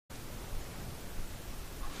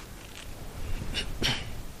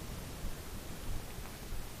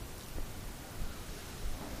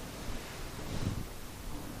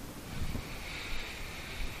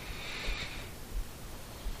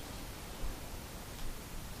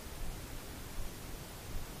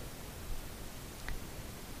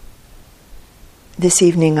This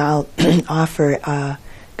evening I'll offer a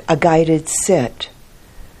guided sit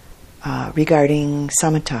regarding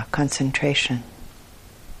samatha, concentration,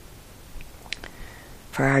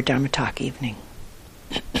 for our Dharma talk evening.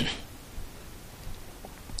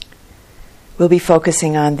 We'll be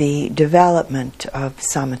focusing on the development of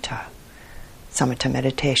samatha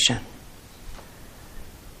meditation,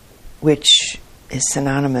 which is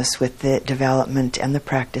synonymous with the development and the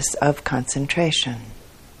practice of concentration.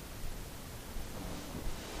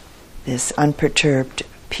 This unperturbed,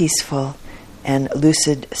 peaceful, and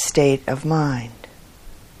lucid state of mind.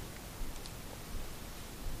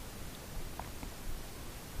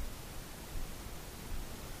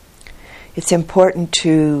 It's important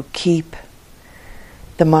to keep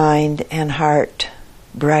the mind and heart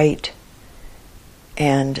bright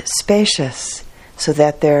and spacious so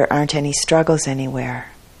that there aren't any struggles anywhere.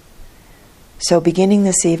 So beginning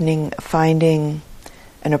this evening, finding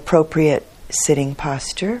an appropriate sitting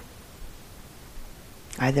posture,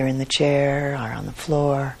 either in the chair or on the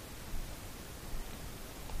floor,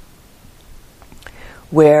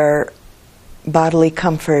 where bodily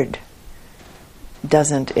comfort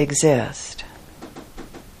doesn't exist,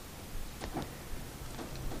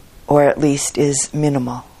 or at least is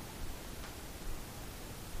minimal.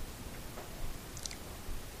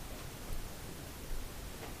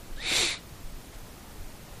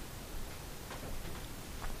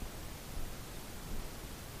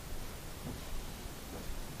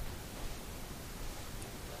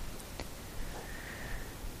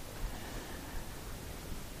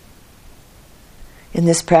 In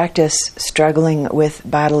this practice, struggling with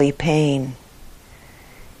bodily pain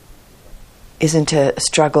isn't a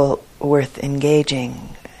struggle worth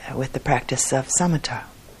engaging with the practice of samatha.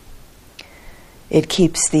 It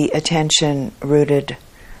keeps the attention rooted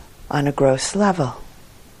on a gross level.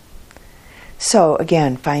 So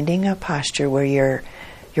again, finding a posture where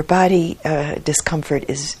your body discomfort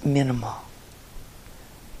is minimal.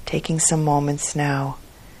 Taking some moments now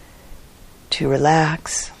to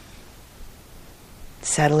relax.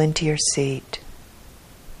 Settle into your seat.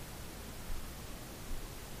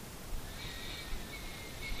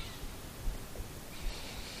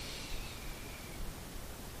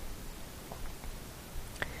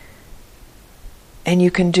 And you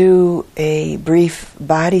can do a brief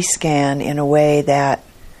body scan in a way that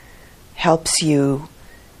helps you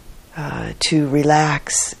to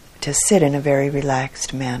relax, to sit in a very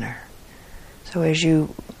relaxed manner. So as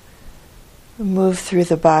you move through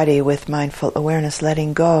the body with mindful awareness,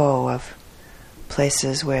 letting go of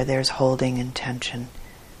places where there's holding and tension,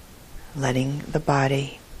 letting the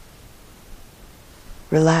body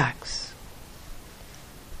relax.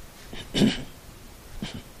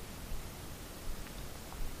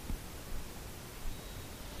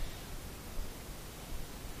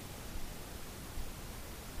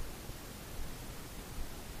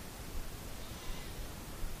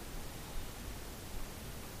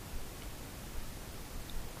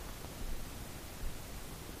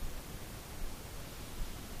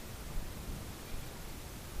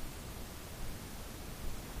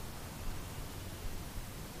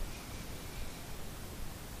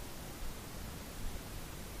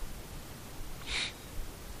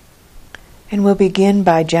 And we'll begin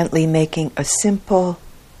by gently making a simple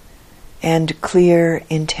and clear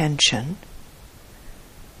intention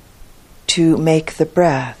to make the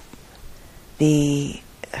breath, the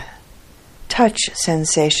touch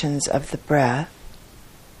sensations of the breath,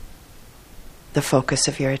 the focus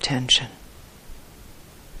of your attention.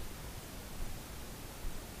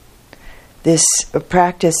 This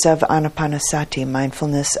practice of anapanasati,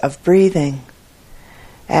 mindfulness of breathing,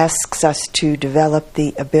 asks us to develop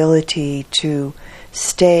the ability to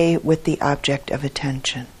stay with the object of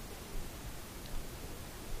attention,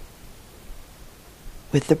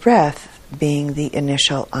 with the breath being the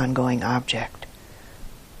initial ongoing object.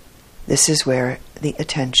 This is where the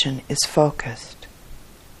attention is focused.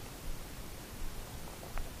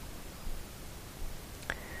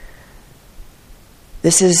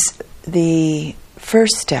 This is the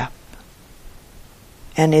first step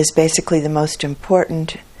and is basically the most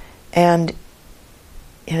important and,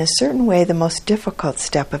 in a certain way, the most difficult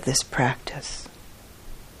step of this practice.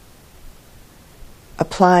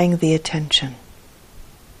 Applying the attention.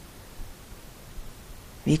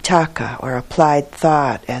 Vitakka, or applied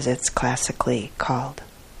thought, as it's classically called.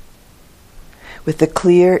 With the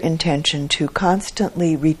clear intention to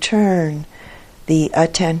constantly return the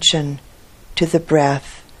attention to the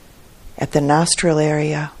breath at the nostril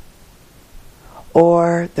area,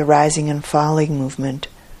 or the rising and falling movement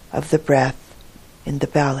of the breath in the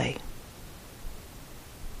belly.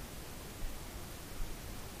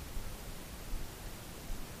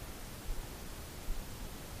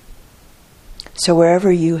 So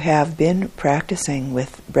wherever you have been practicing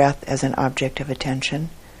with breath as an object of attention,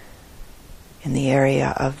 in the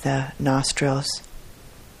area of the nostrils,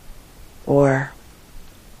 or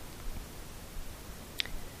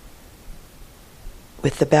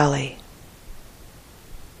with the belly,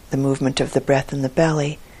 the movement of the breath in the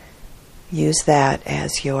belly, use that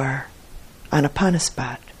as your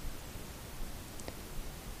anapanasati.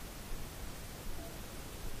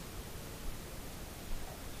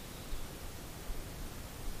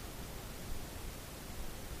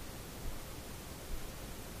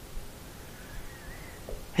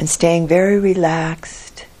 And staying very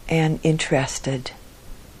relaxed and interested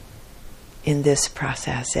in this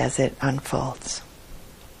process as it unfolds.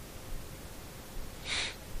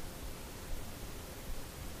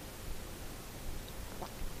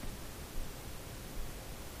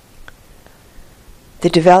 The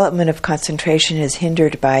development of concentration is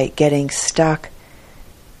hindered by getting stuck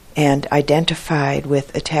and identified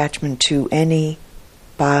with attachment to any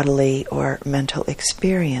bodily or mental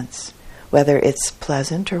experience, whether it's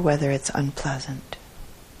pleasant or whether it's unpleasant.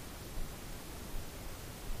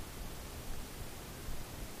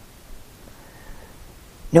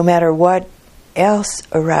 No matter what else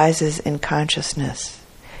arises in consciousness,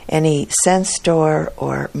 any sense door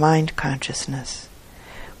or mind consciousness,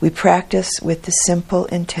 we practice with the simple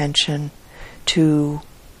intention to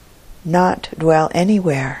not dwell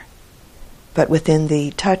anywhere but within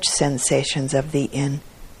the touch sensations of the in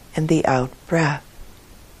and the out breath,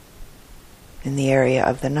 in the area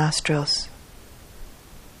of the nostrils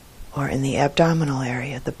or in the abdominal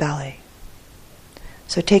area, the belly.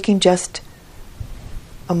 So taking just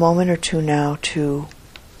a moment or two now to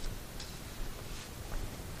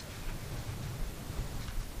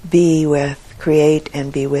create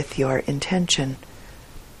and be with your intention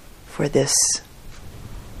for this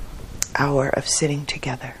hour of sitting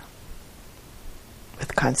together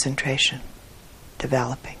with concentration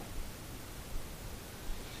developing.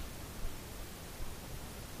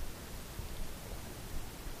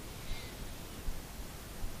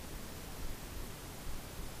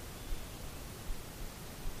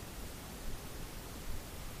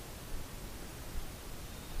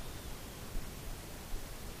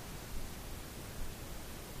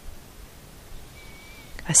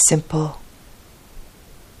 A simple,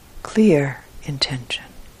 clear intention,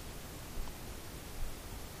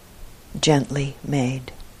 gently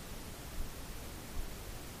made.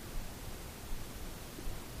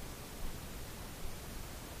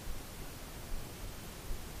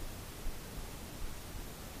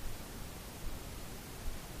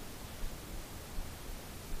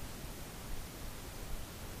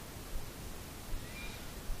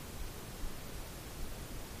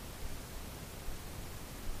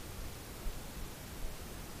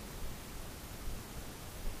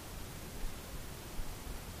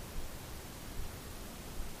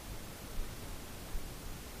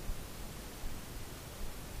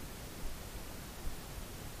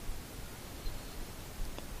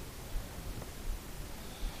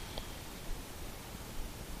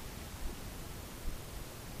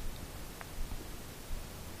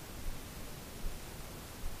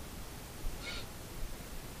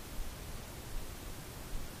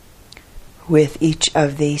 With each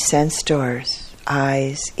of the sense doors,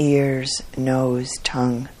 eyes, ears, nose,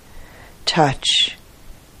 tongue, touch,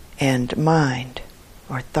 and mind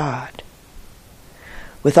or thought,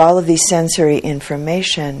 with all of the sensory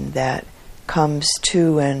information that comes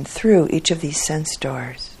to and through each of these sense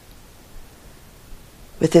doors.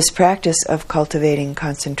 With this practice of cultivating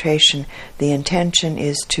concentration, the intention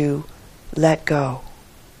is to let go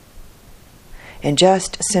and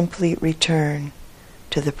just simply return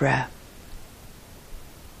to the breath.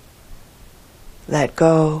 Let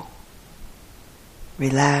go,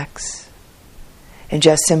 relax, and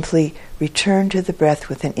just simply return to the breath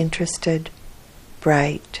with an interested,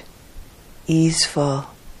 bright, easeful,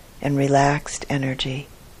 and relaxed energy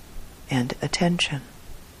and attention.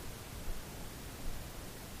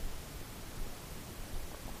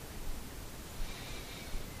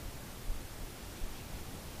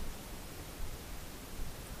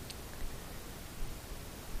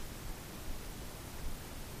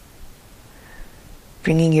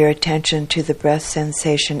 Bringing your attention to the breath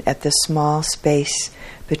sensation at the small space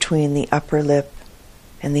between the upper lip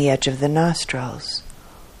and the edge of the nostrils,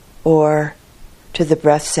 or to the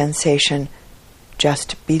breath sensation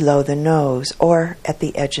just below the nose or at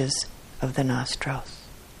the edges of the nostrils.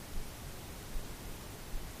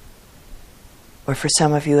 Or for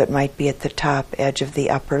some of you it might be at the top edge of the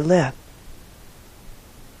upper lip.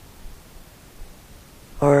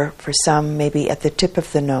 Or for some maybe at the tip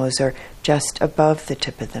of the nose or just above the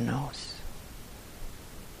tip of the nose.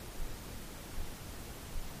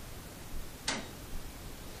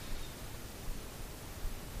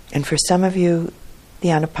 And for some of you, the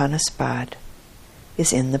Anapanasati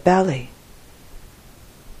is in the belly.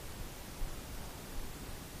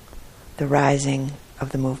 The rising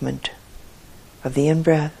of the movement of the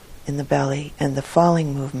in-breath in the belly and the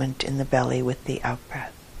falling movement in the belly with the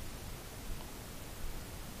out-breath.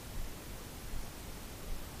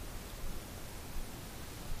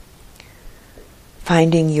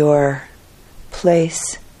 Finding your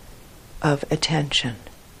place of attention.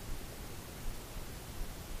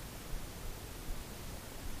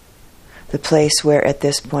 The place where at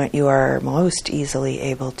this point you are most easily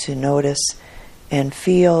able to notice and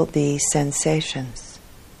feel the sensations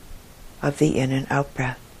of the in and out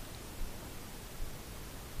breath.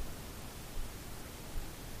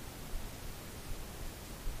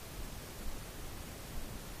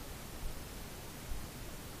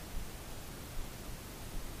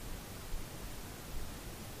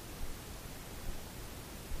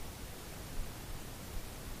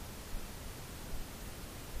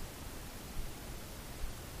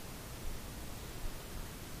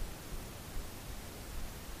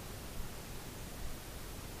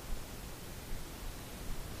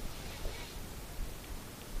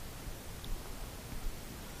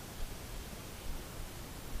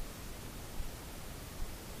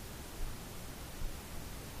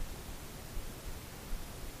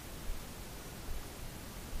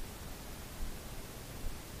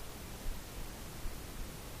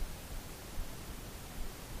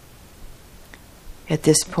 At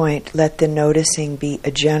this point, let the noticing be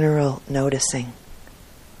a general noticing,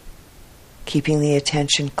 keeping the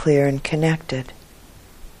attention clear and connected,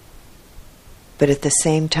 but at the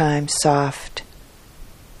same time soft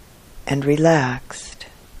and relaxed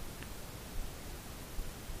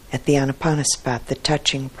at the Anapanasati, the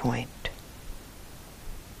touching point.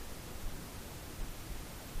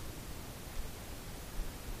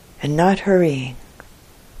 And not hurrying,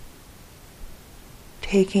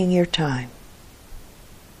 taking your time.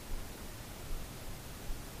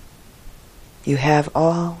 You have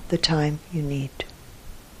all the time you need.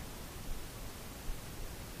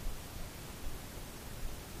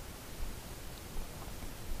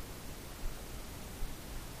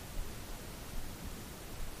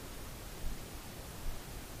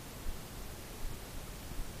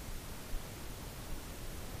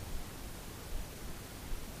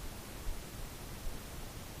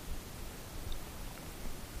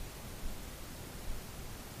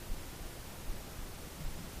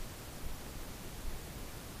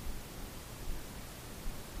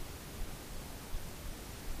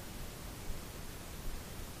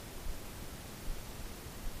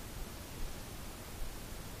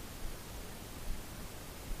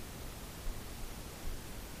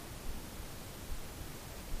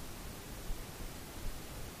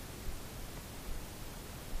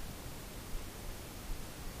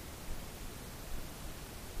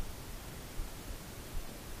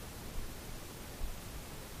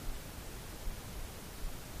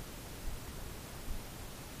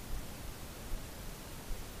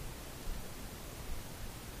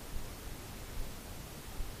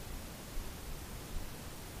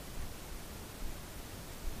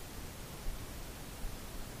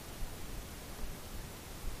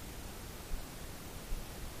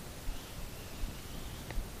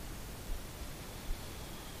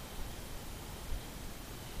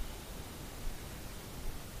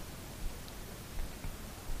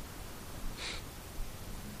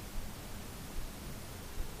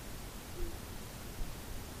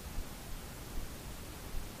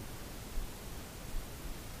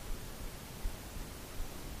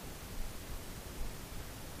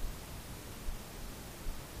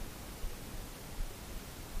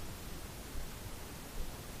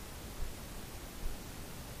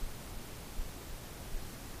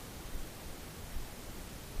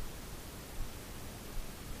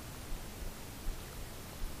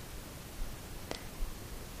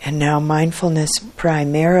 And now mindfulness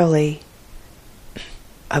primarily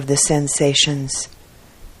of the sensations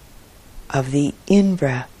of the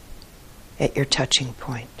in-breath at your touching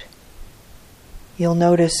point. You'll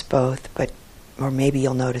notice both, or maybe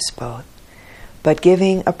you'll notice both, but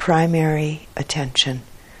giving a primary attention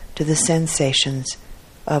to the sensations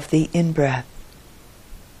of the in-breath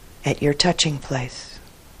at your touching place.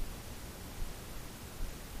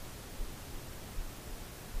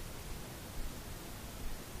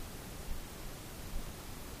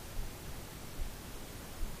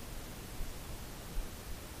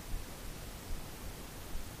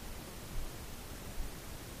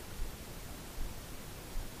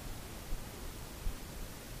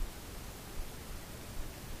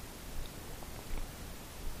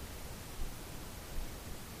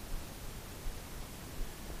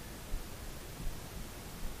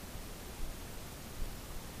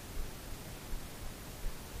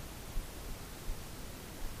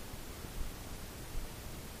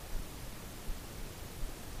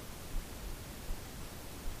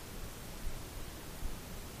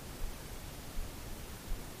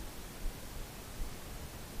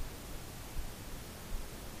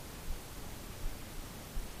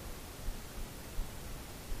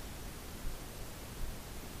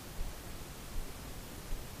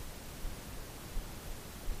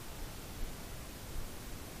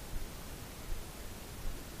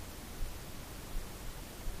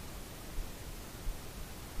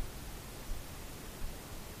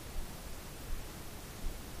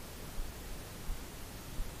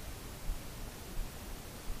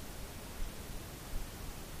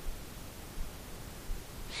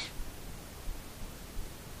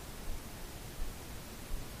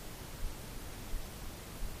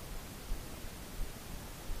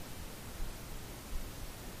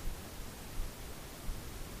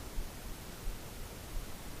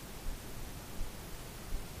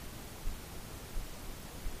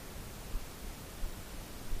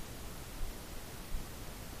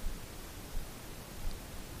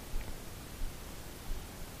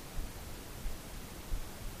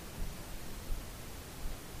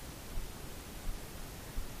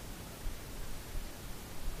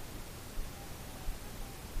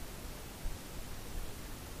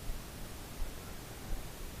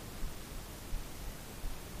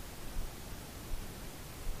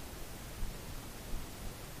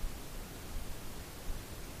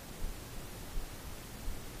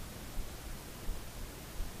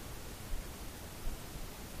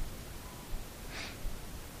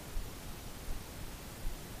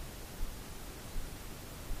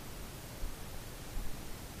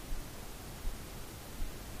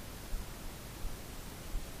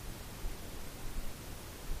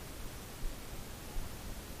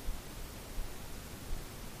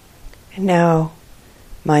 And now,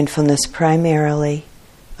 mindfulness primarily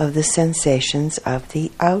of the sensations of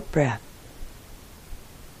the out-breath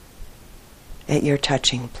at your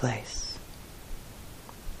touching place.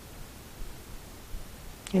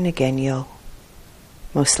 And again, you'll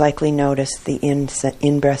most likely notice the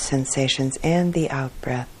in-breath sensations and the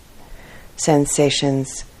out-breath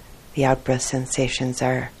sensations. The out-breath sensations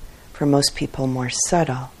are, for most people, more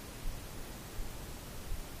subtle.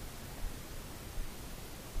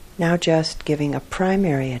 Now just giving a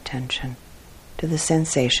primary attention to the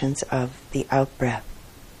sensations of the out-breath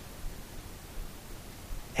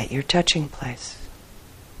at your touching place.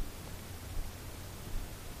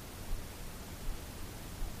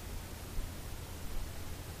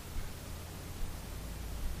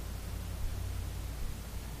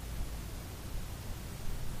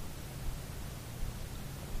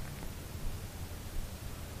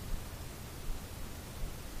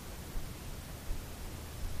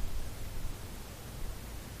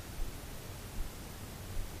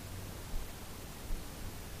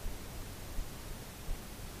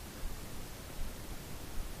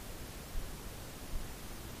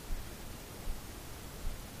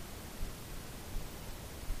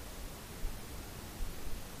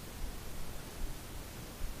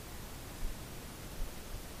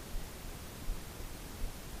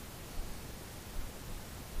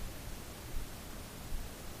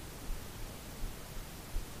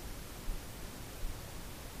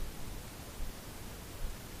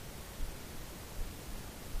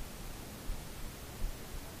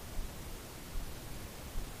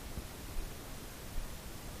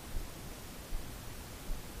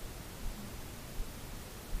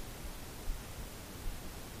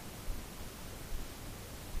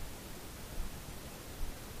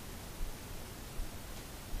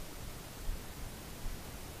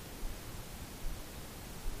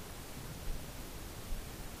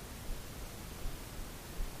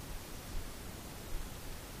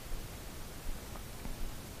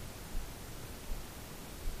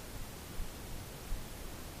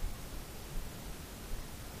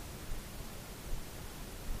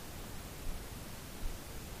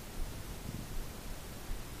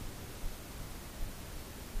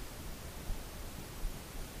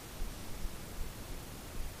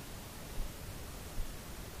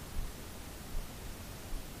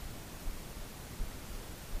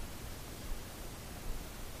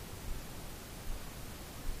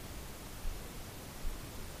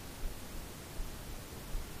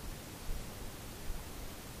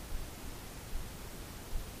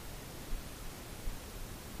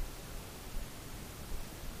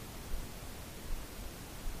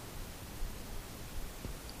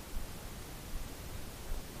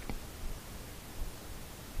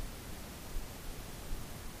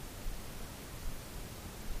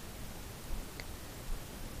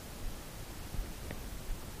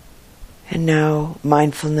 And now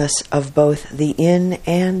mindfulness of both the in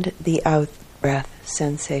and the out breath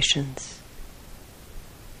sensations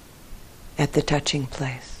at the touching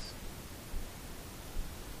place.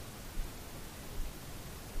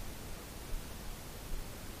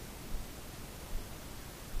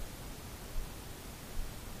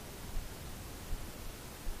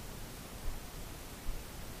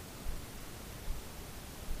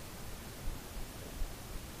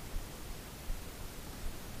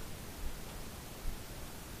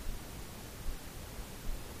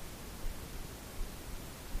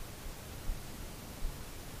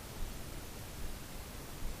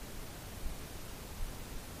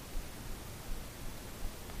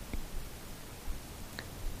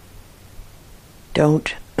 Don't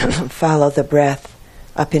follow the breath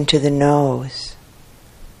up into the nose.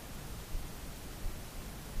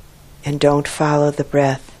 And don't follow the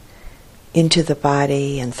breath into the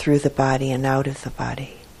body and through the body and out of the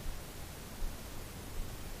body.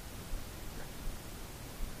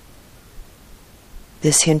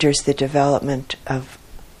 This hinders the development of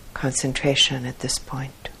concentration at this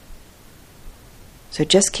point. So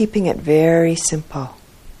just keeping it very simple.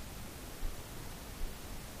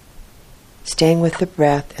 Staying with the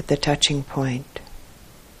breath at the touching point.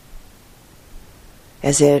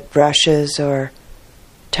 As it brushes or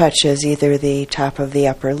touches either the top of the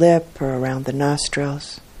upper lip or around the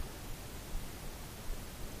nostrils,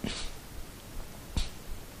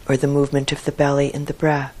 or the movement of the belly in the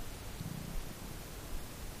breath.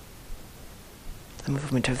 The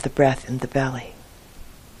movement of the breath in the belly.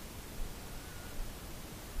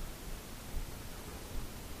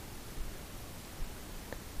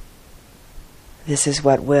 This is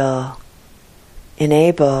what will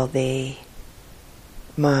enable the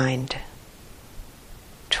mind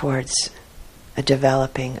towards a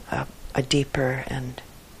developing a deeper and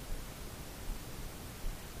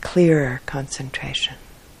clearer concentration.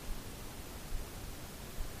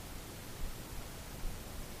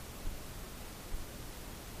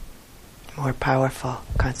 More powerful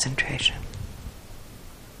concentration.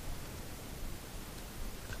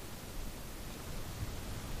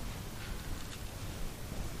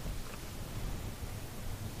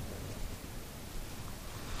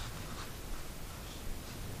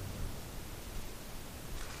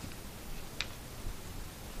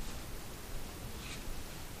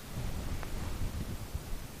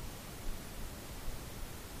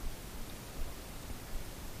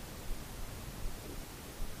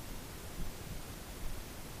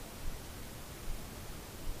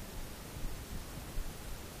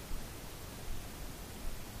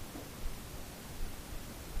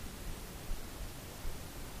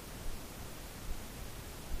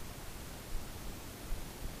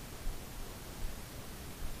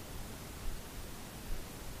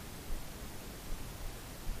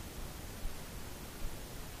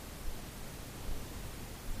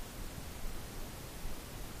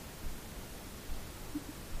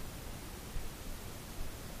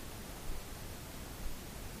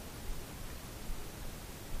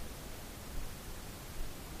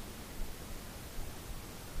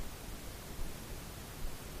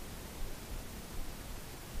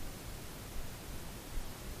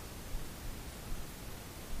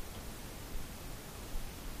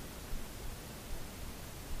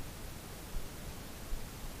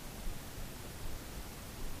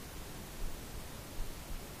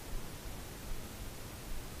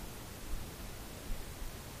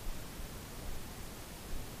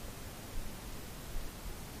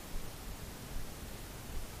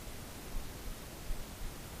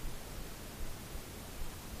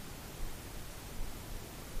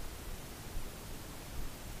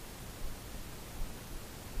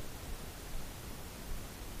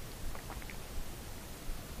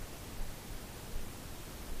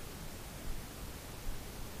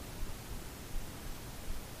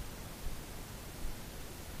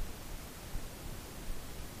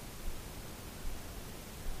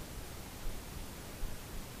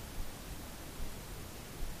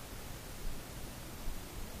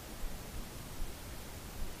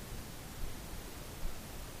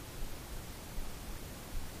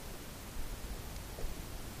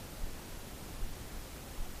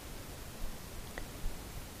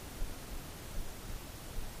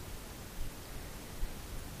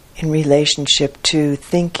 In relationship to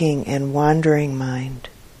thinking and wandering mind,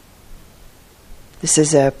 this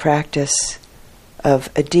is a practice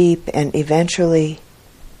of a deep and eventually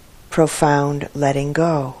profound letting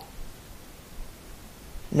go.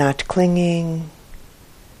 Not clinging,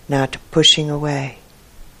 not pushing away,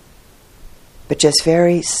 but just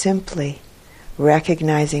very simply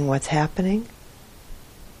recognizing what's happening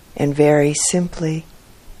and very simply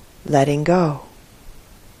letting go,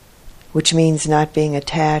 which means not being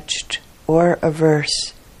attached or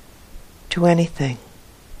averse to anything,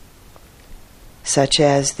 such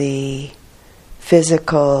as the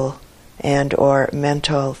physical and or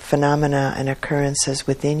mental phenomena and occurrences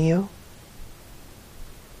within you,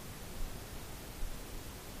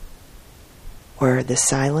 or the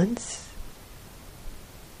silence,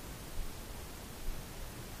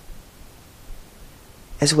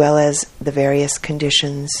 as well as the various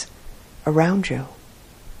conditions around you.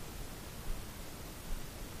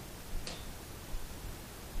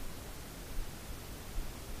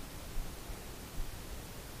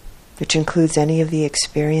 Which includes any of the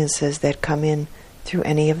experiences that come in through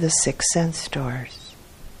any of the 6 sense doors.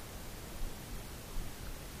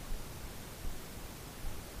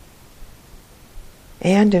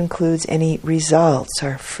 And includes any results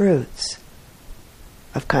or fruits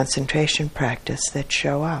of concentration practice that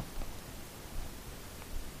show up.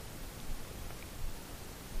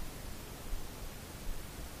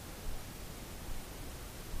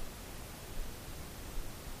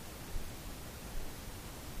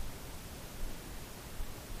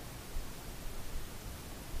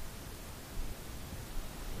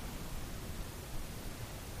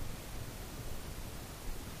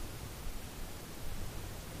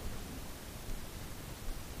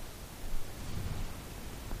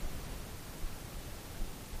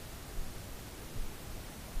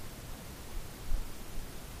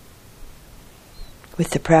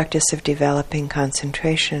 With the practice of developing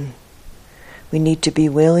concentration, we need to be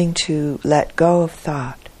willing to let go of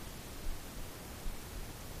thought.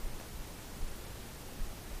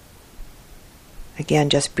 Again,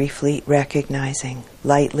 just briefly recognizing,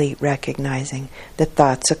 lightly recognizing the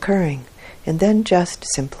thoughts occurring, and then just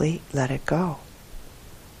simply let it go.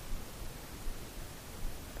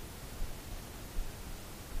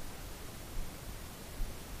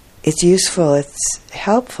 it's useful, it's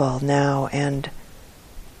helpful now and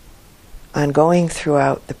ongoing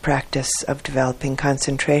throughout the practice of developing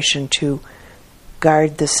concentration to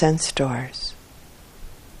guard the sense doors,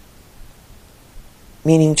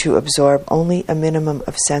 meaning to absorb only a minimum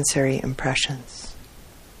of sensory impressions.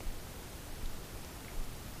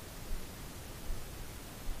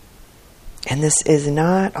 And this is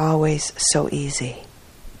not always so easy.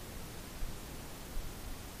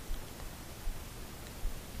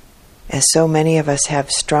 As so many of us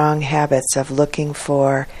have strong habits of looking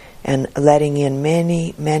for and letting in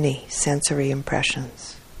many, many sensory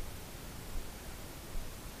impressions.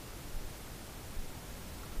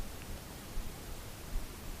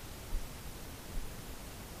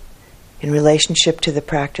 In relationship to the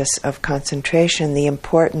practice of concentration, the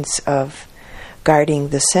importance of guarding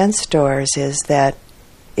the sense doors is that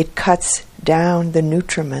it cuts down the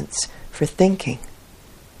nutriments for thinking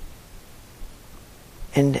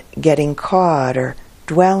and getting caught or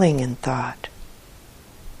dwelling in thought.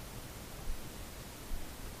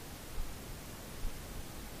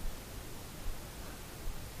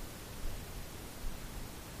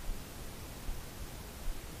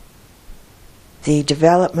 The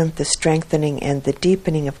development, the strengthening, and the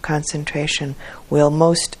deepening of concentration will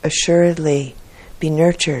most assuredly be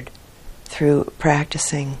nurtured through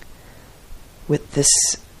practicing with this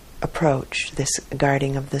approach, this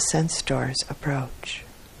guarding of the sense doors approach.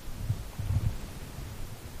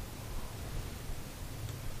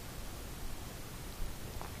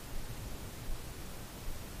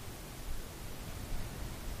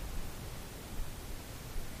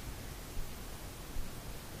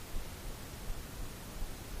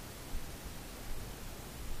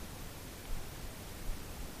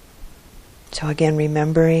 So again,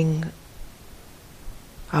 remembering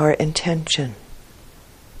our intention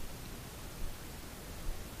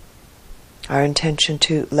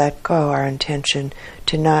to let go, our intention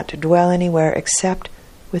to not dwell anywhere except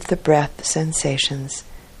with the breath sensations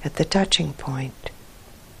at the touching point.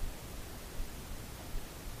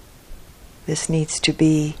 This needs to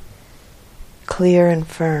be clear and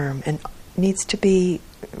firm and needs to be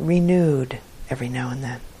renewed every now and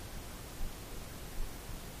then.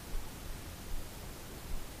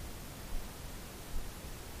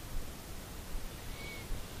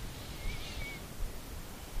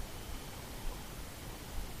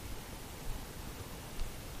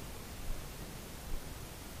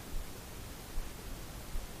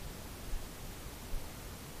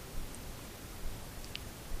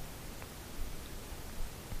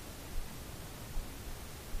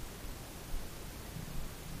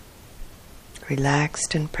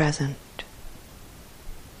 Relaxed and present.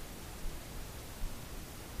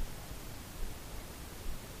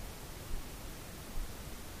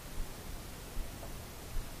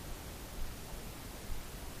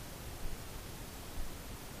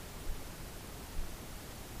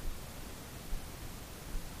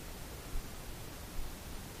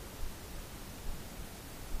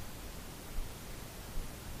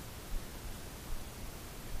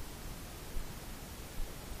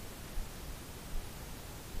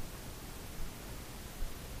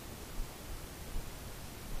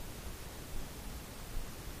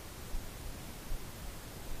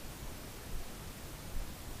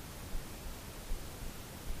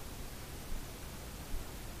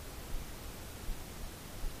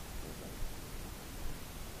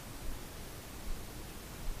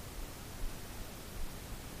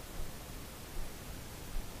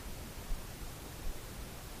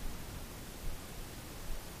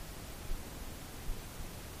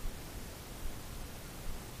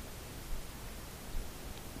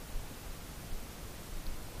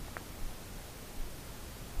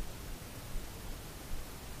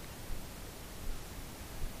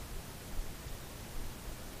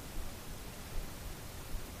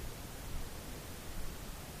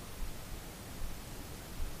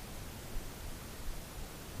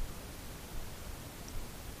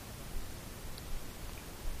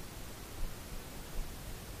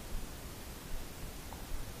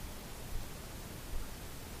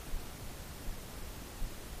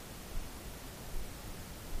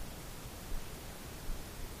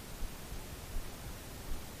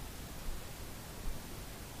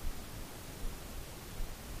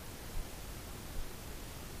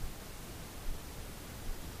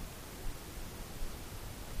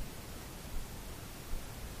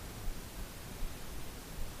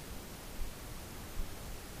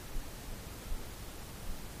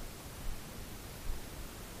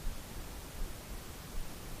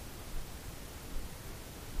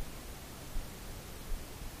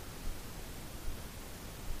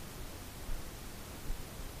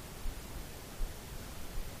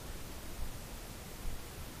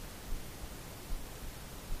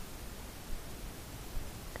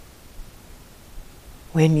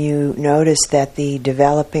 When you notice that the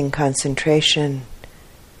developing concentration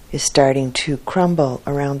is starting to crumble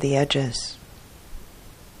around the edges,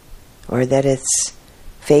 or that it's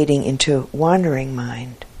fading into wandering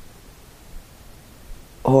mind,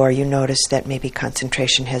 or you notice that maybe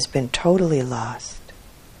concentration has been totally lost,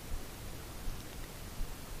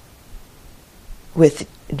 with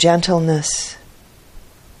gentleness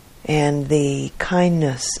and the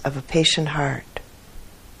kindness of a patient heart,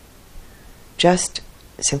 just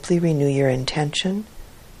simply renew your intention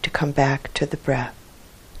to come back to the breath,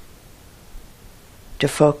 to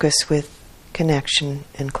focus with connection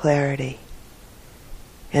and clarity,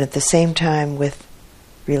 and at the same time with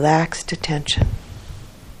relaxed attention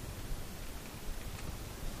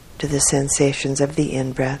to the sensations of the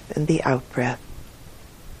in-breath and the out-breath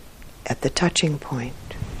at the touching point.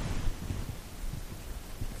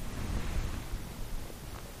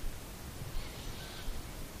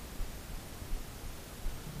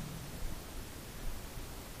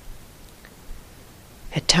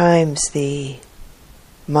 At times the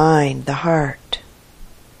mind, the heart,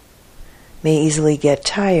 may easily get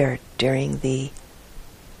tired during the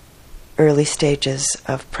early stages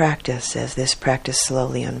of practice as this practice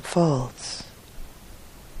slowly unfolds,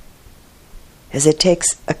 as it takes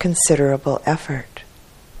a considerable effort.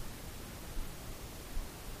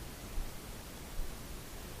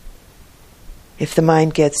 If the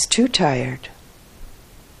mind gets too tired,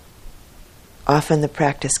 often the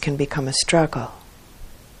practice can become a struggle,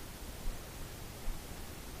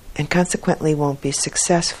 and consequently won't be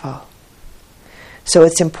successful. So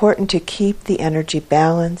it's important to keep the energy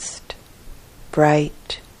balanced,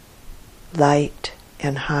 bright, light,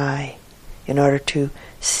 and high in order to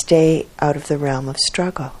stay out of the realm of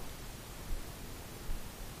struggle.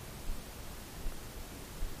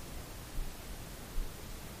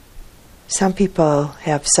 Some people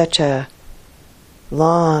have such a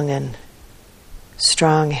long and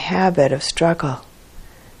strong habit of struggle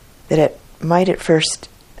that it might at first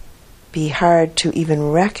be hard to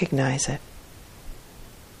even recognize it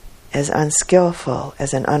as unskillful,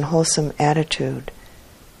 as an unwholesome attitude,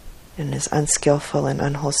 and as unskillful and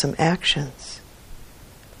unwholesome actions.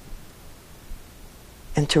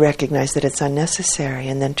 And to recognize that it's unnecessary,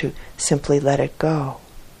 and then to simply let it go.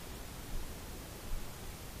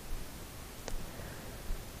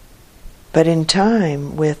 But in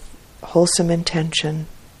time, with wholesome intention,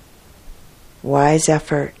 wise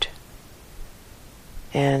effort,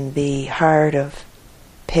 and the heart of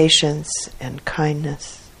patience and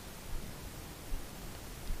kindness,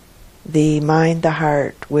 the mind, the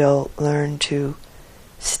heart will learn to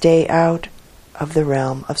stay out of the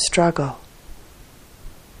realm of struggle,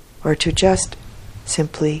 or to just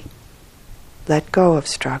simply let go of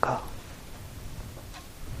struggle.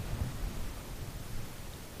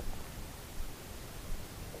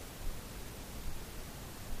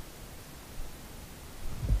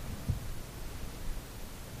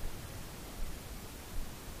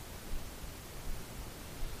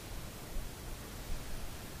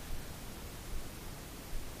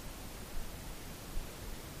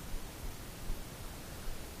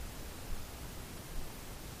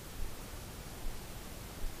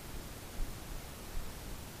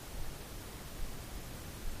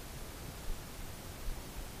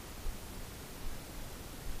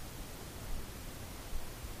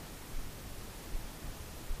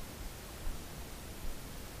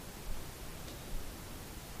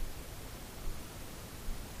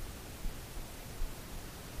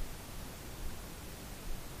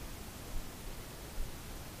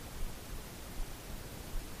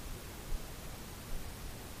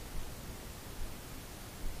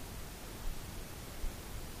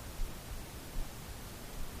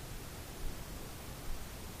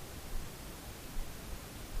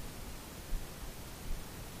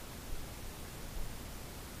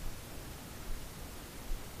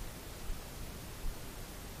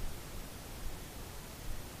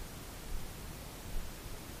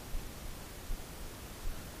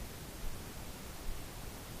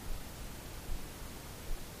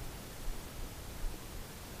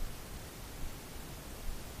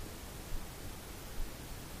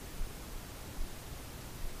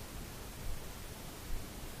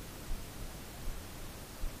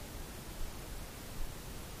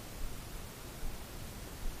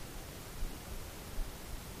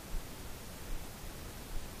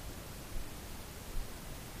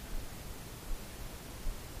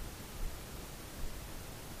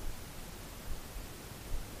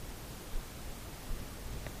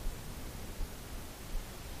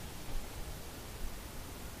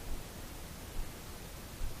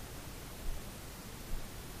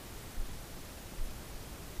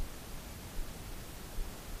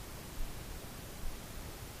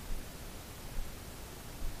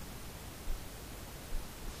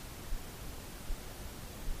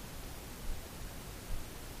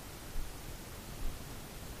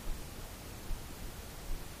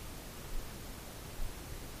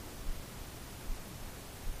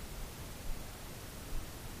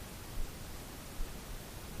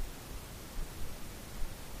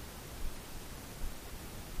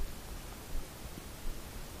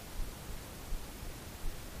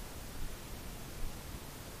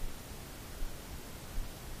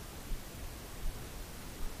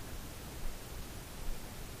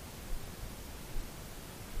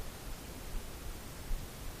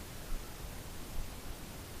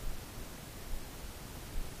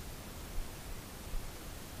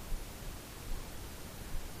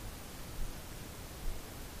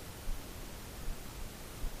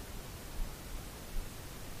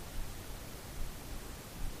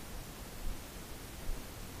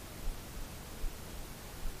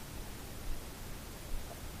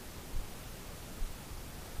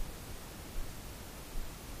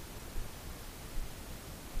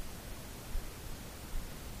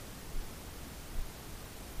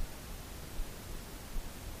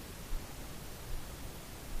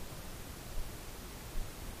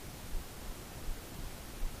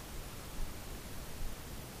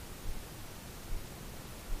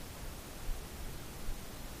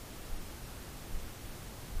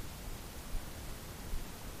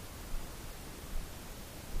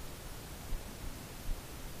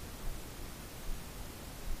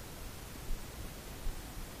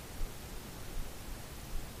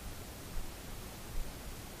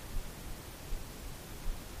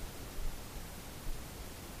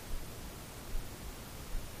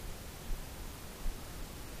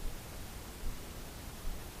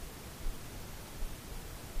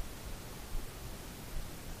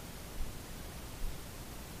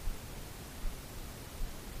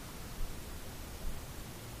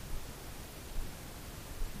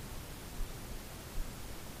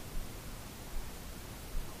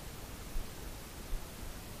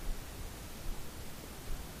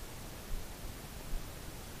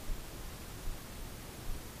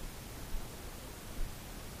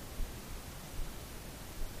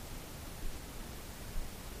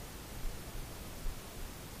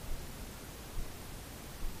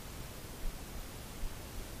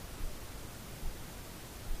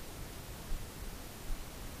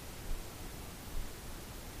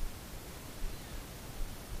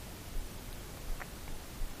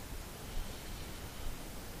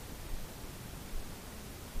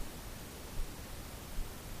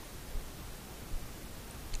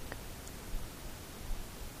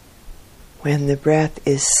 when the breath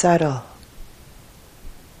is subtle,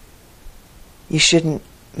 you shouldn't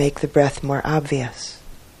make the breath more obvious,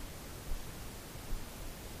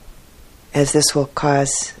 as this will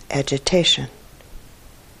cause agitation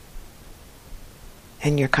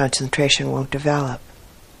and your concentration won't develop.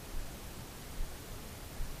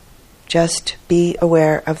 Just be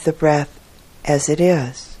aware of the breath as it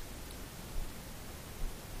is.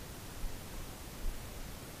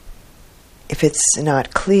 If it's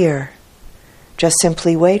not clear, just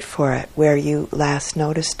simply wait for it where you last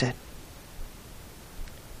noticed it.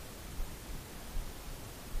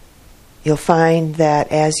 You'll find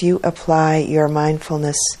that as you apply your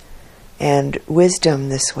mindfulness and wisdom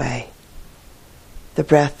this way, the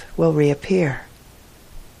breath will reappear.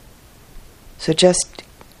 So just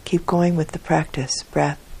keep going with the practice,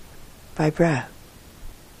 breath by breath.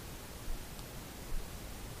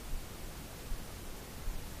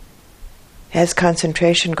 As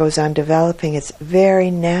concentration goes on developing, it's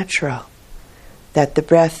very natural that the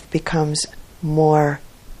breath becomes more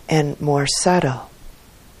and more subtle,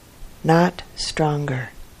 not stronger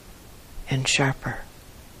and sharper.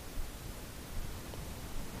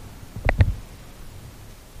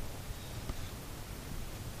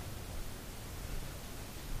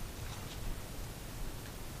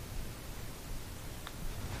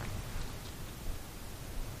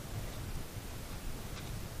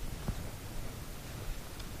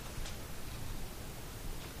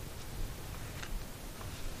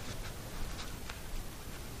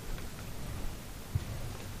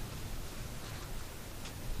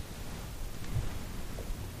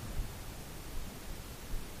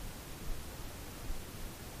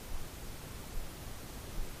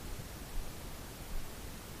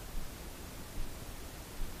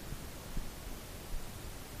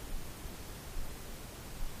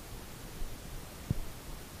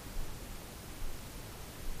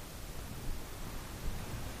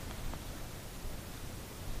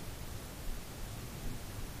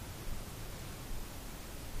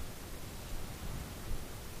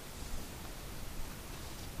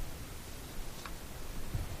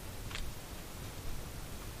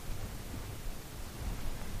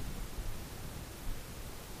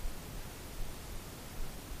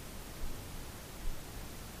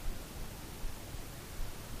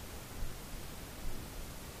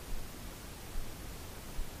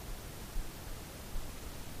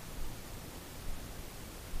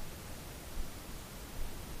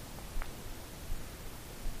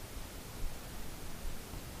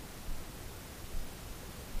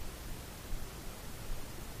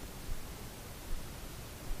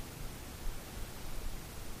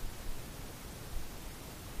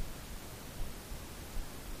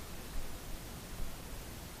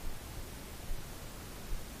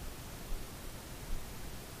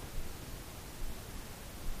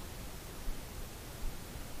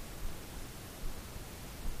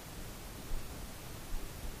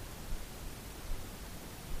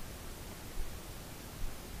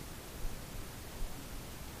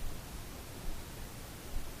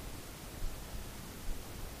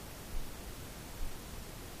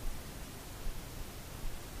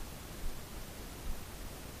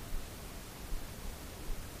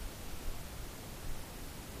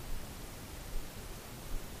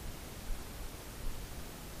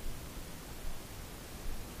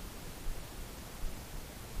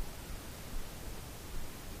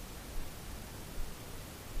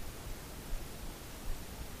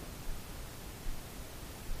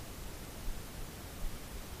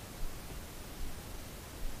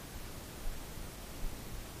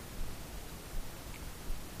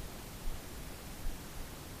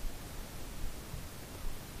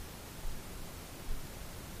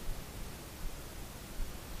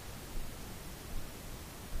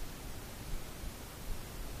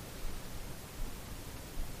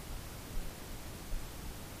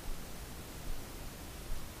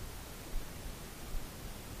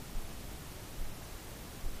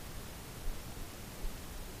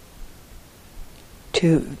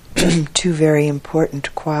 Two very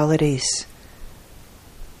important qualities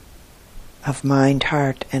of mind,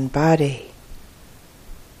 heart, and body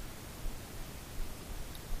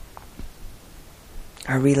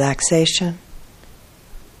are relaxation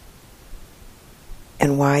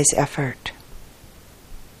and wise effort.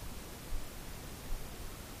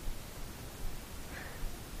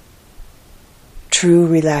 True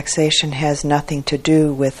relaxation has nothing to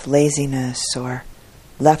do with laziness or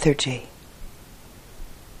lethargy.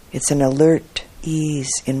 It's an alert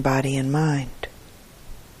ease in body and mind.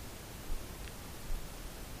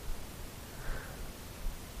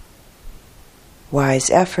 Wise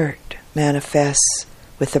effort manifests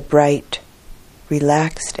with a bright,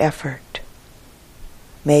 relaxed effort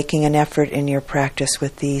making an effort in your practice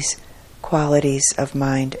with these qualities of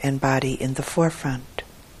mind and body in the forefront.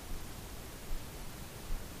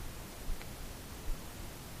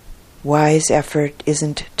 Wise effort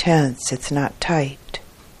isn't tense, it's not tight.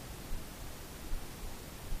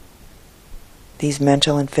 These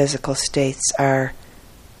mental and physical states are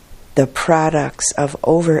the products of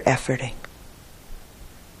over-efforting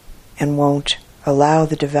and won't allow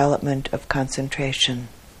the development of concentration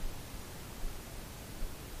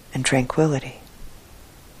and tranquility.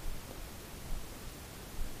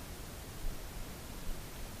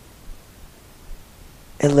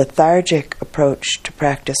 A lethargic approach to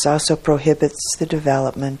practice also prohibits the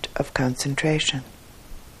development of concentration.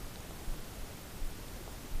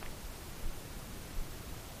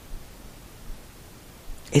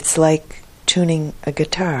 It's like tuning a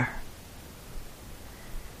guitar.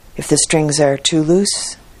 If the strings are too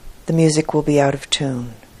loose, the music will be out of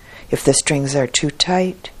tune. If the strings are too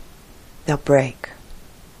tight, they'll break.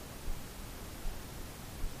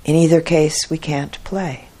 In either case, we can't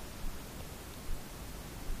play.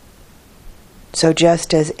 So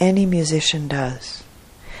just as any musician does,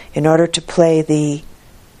 in order to play the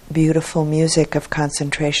beautiful music of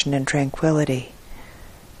concentration and tranquility,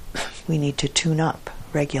 we need to tune up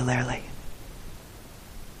regularly.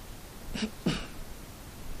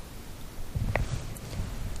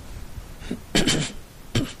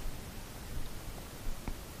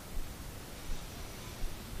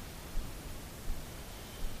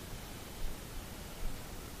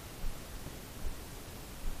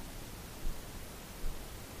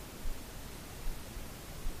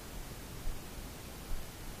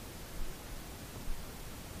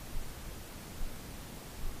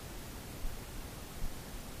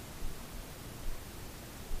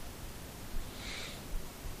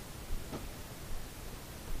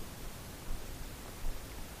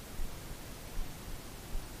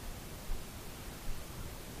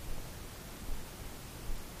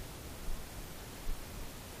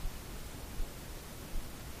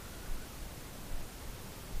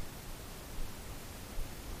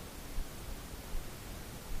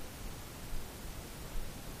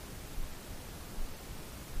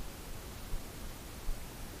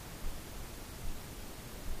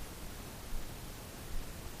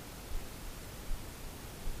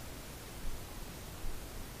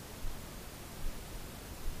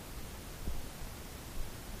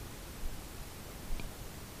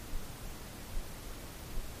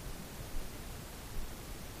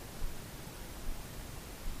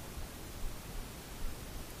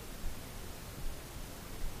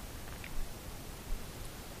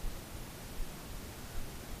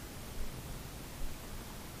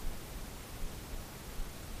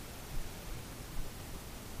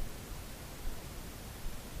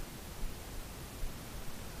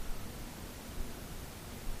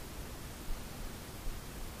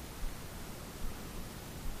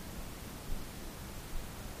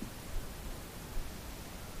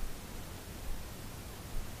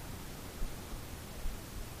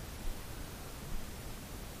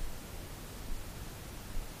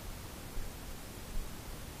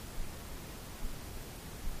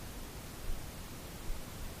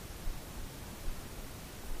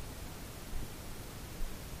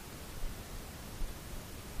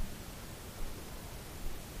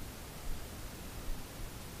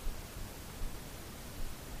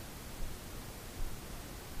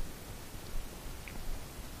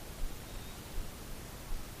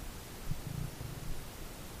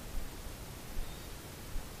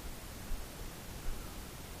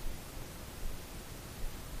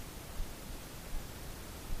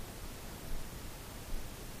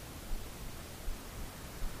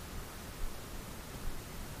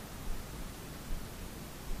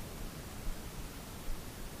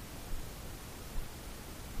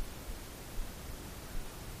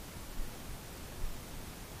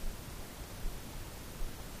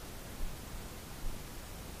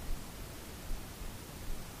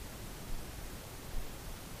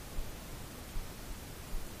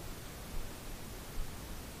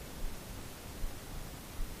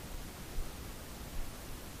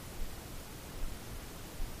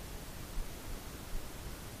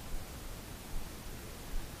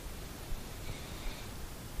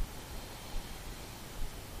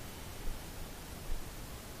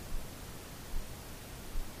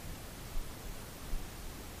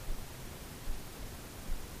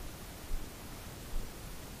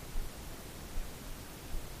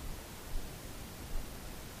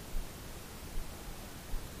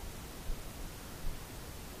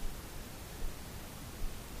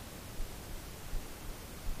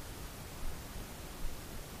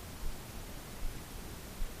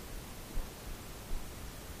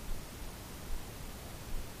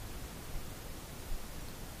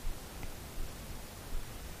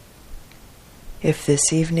 If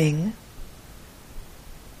this evening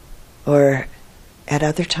or at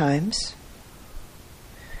other times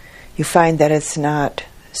you find that it's not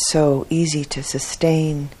so easy to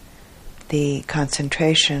sustain the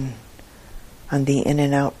concentration on the in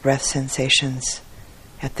and out breath sensations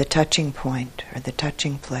at the touching point or the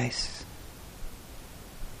touching place,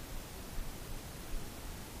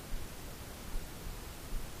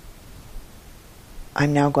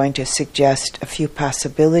 I'm now going to suggest a few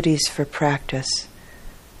possibilities for practice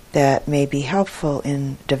that may be helpful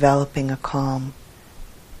in developing a calm,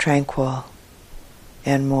 tranquil,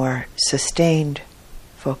 and more sustained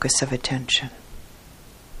focus of attention.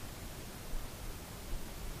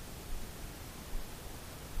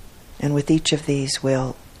 And with each of these,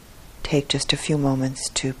 we'll take just a few moments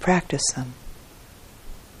to practice them,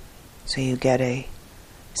 so you get a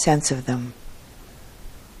sense of them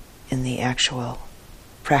in the actual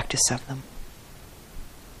practice of them.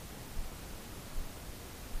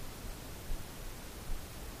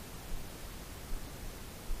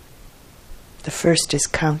 The first is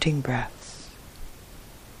counting breaths.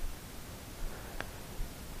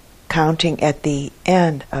 Counting at the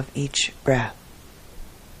end of each breath,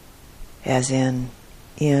 as in,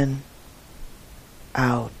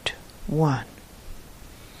 out, 1.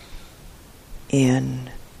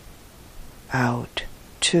 In, out,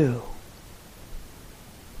 2.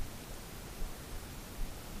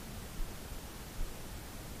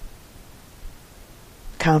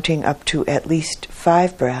 Counting up to at least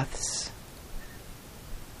 5 breaths,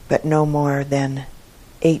 but no more than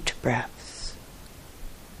 8 breaths.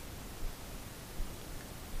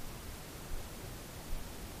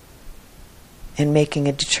 And making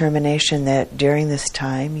a determination that during this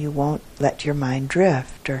time you won't let your mind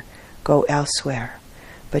drift or go elsewhere,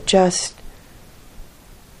 but just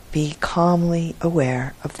be calmly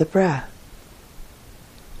aware of the breath.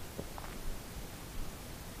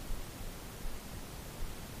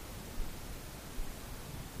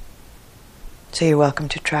 So you're welcome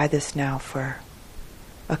to try this now for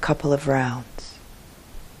a couple of rounds.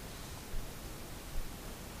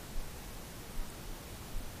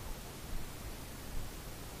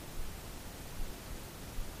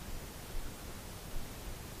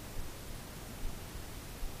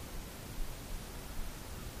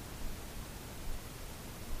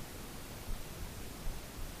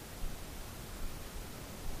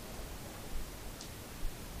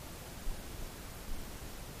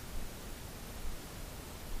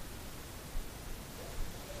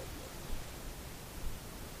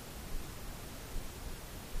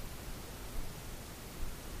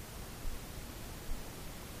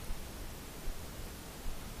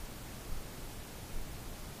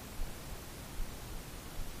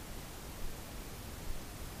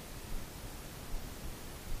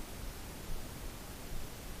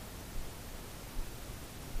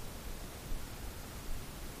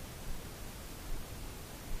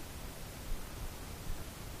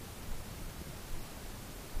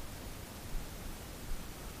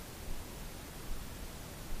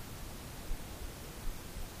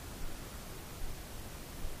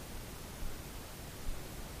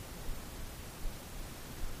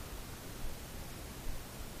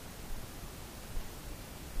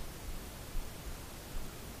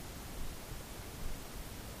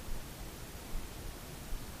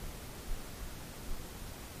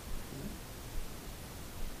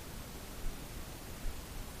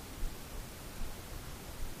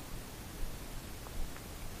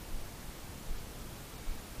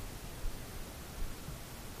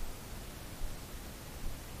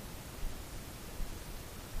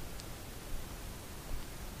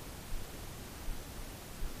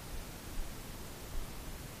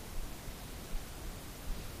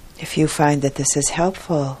 If you find that this is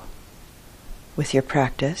helpful with your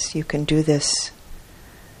practice, you can do this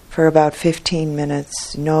for about 15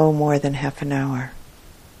 minutes, no more than half an hour,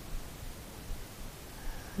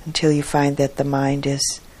 until you find that the mind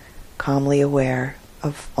is calmly aware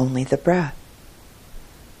of only the breath,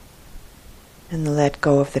 and let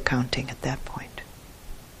go of the counting at that point.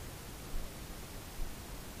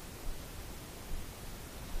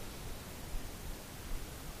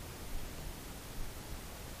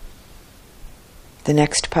 The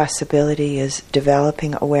next possibility is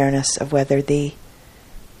developing awareness of whether the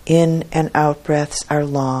in and out breaths are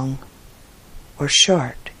long or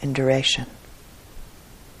short in duration.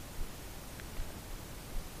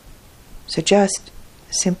 So just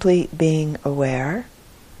simply being aware,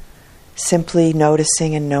 simply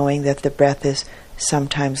noticing and knowing that the breath is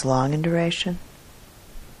sometimes long in duration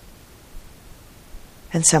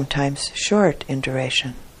and sometimes short in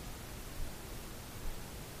duration.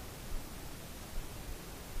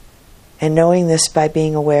 And knowing this by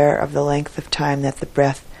being aware of the length of time that the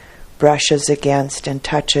breath brushes against and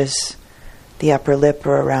touches the upper lip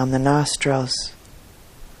or around the nostrils,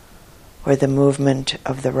 or the movement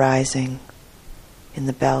of the rising in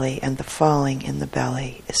the belly and the falling in the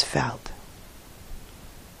belly is felt.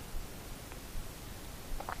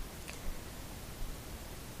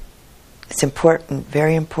 It's important,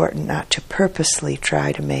 very important, not to purposely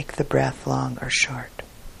try to make the breath long or short,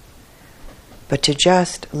 but to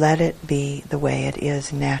just let it be the way it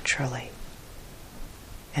is naturally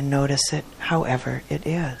and notice it however it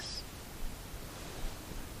is.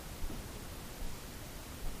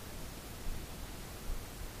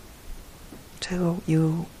 So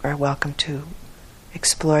you are welcome to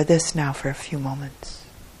explore this now for a few moments.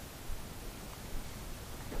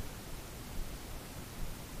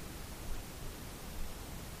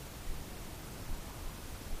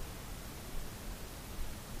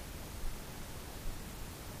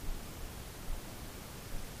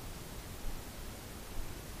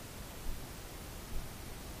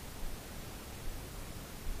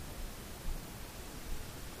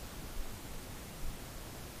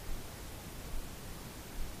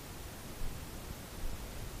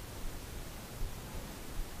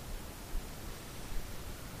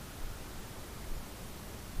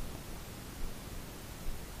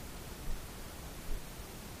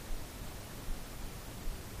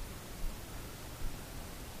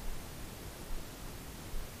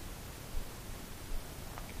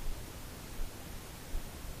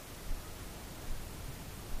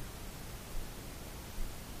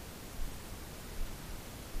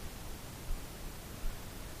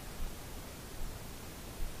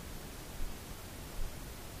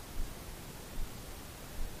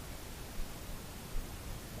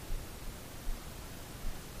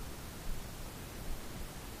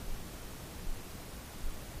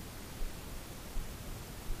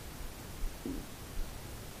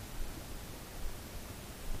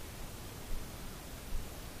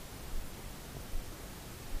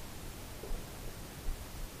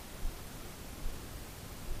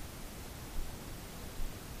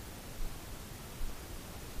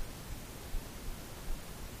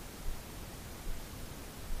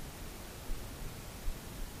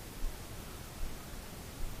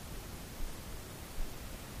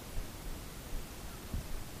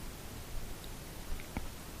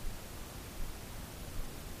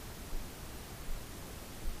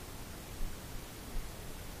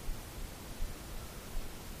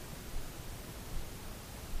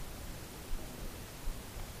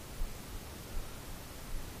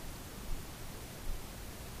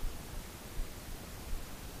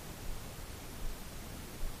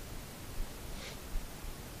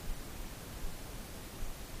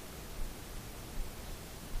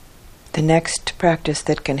 The next practice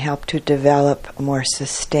that can help to develop a more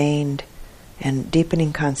sustained and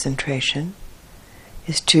deepening concentration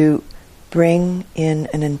is to bring in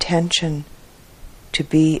an intention to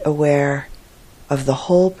be aware of the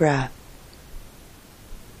whole breath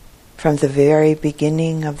from the very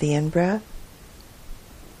beginning of the in-breath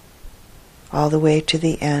all the way to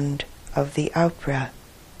the end of the out-breath.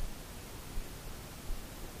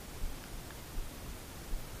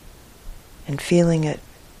 And feeling it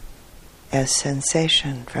as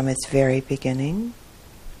sensation from its very beginning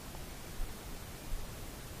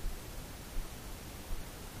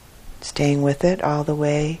staying with it all the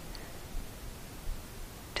way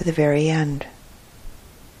to the very end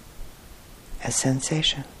as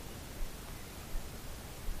sensation.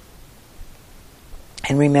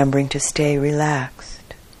 And remembering to stay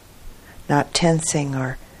relaxed, not tensing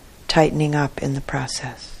or tightening up in the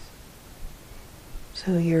process.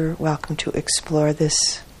 So you're welcome to explore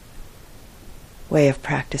this way of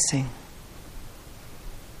practicing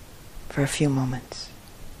for a few moments.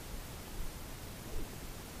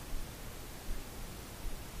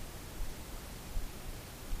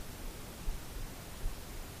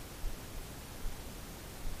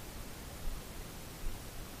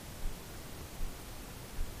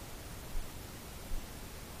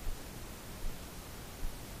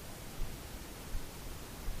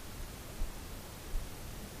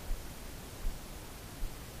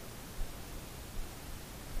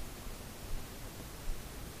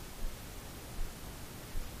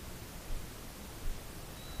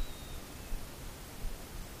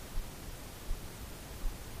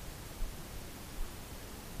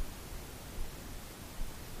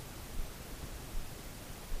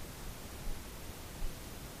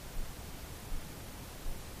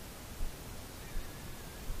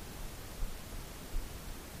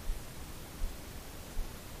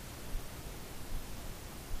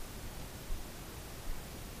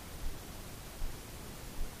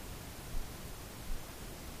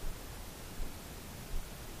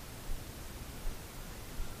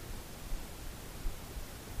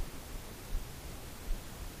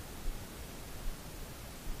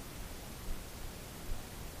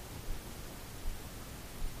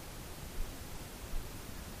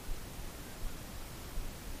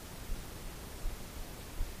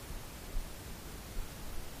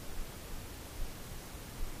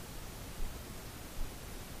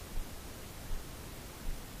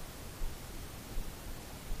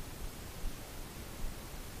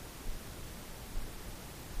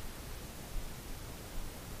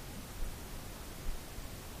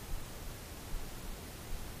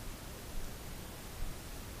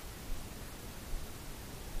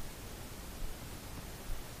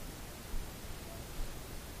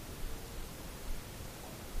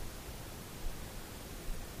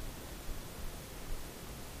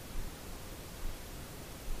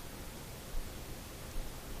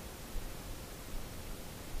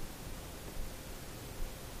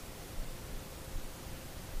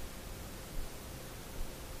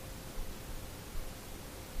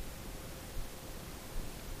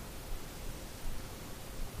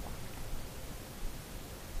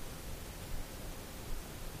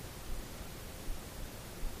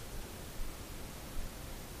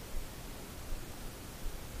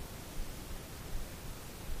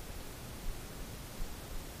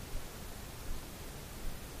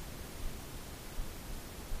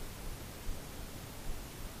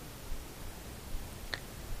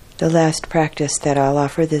 The last practice that I'll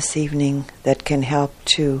offer this evening that can help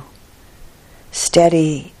to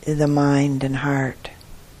steady the mind and heart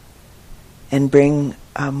and bring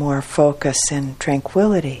more focus and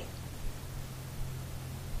tranquility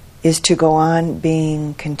is to go on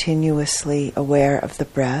being continuously aware of the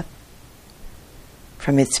breath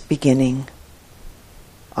from its beginning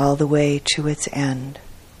all the way to its end,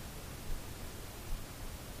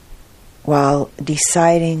 while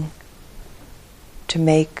deciding to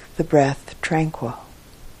make the breath tranquil.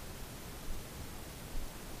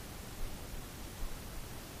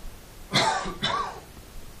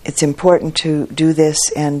 It's important to do this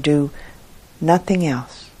and do nothing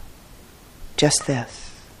else, just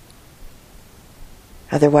this.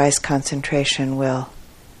 Otherwise, concentration will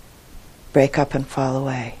break up and fall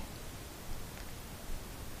away.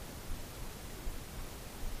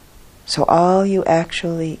 So all you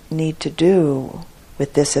actually need to do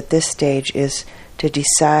with this at this stage is to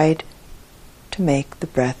decide to make the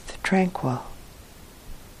breath tranquil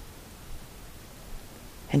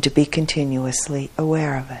and to be continuously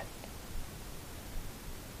aware of it.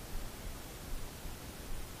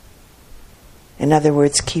 In other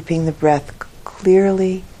words, keeping the breath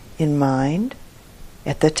clearly in mind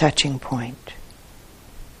at the touching point,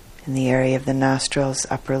 in the area of the nostrils,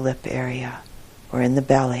 upper lip area, or in the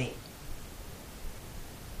belly.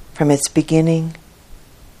 From its beginning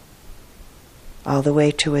all the way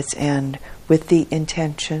to its end, with the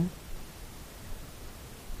intention,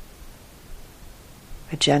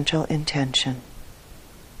 a gentle intention,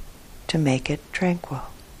 to make it tranquil.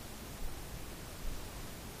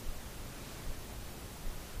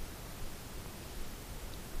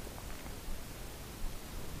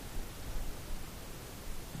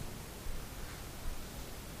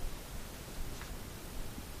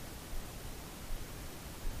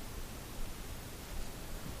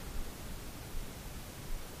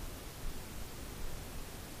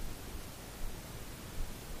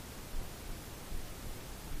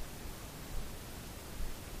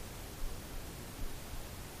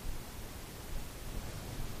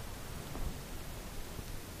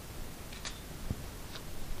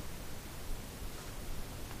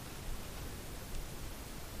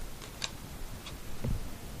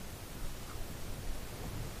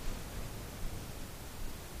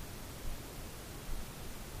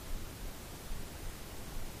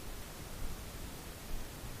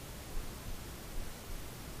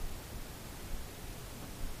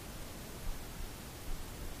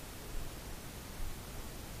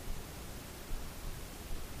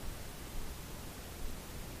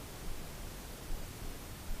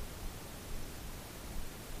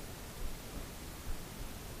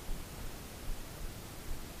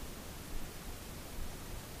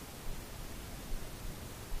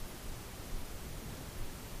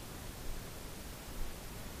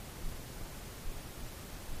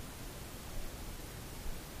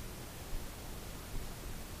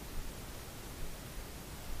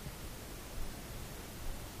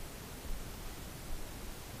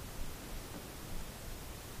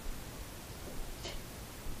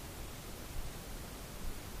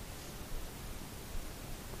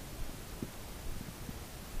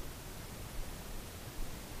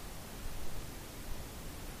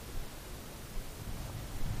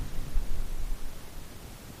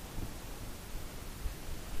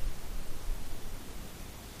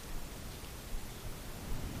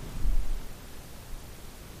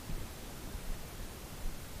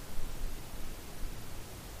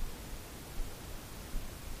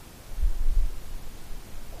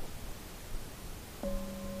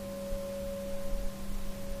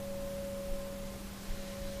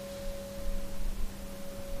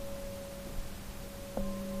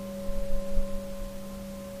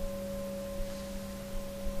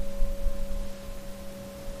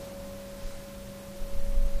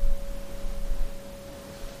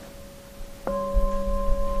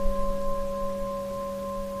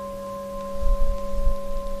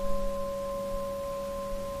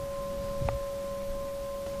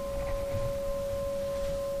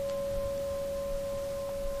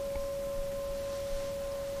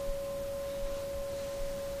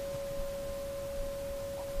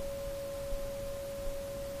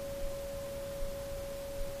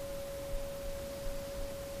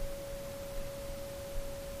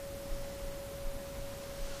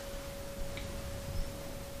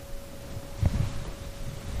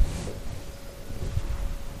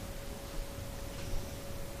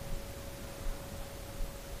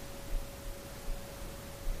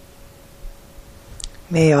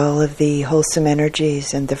 May all of the wholesome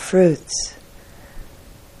energies and the fruits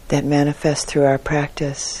that manifest through our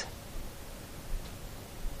practice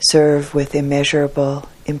serve with immeasurable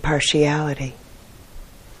impartiality,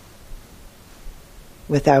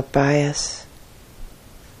 without bias,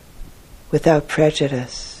 without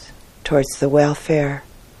prejudice towards the welfare,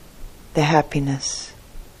 the happiness,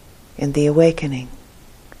 and the awakening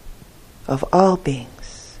of all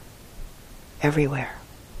beings, everywhere.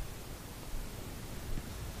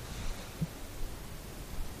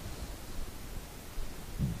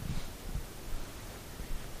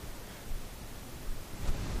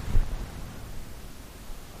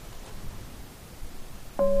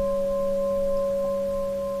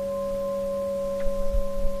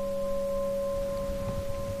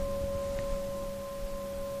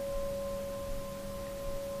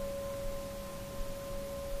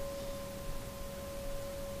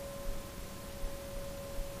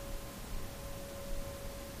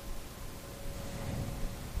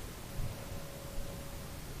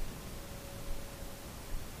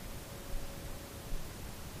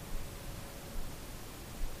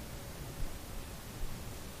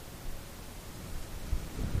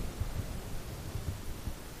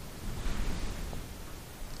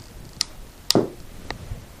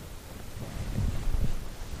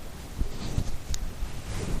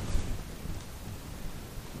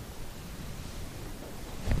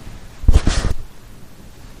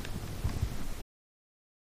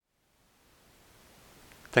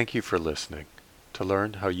 Thank you for listening. To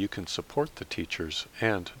learn how you can support the teachers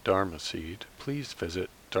and Dharma Seed, please visit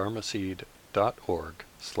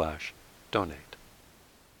dharmaseed.org/donate.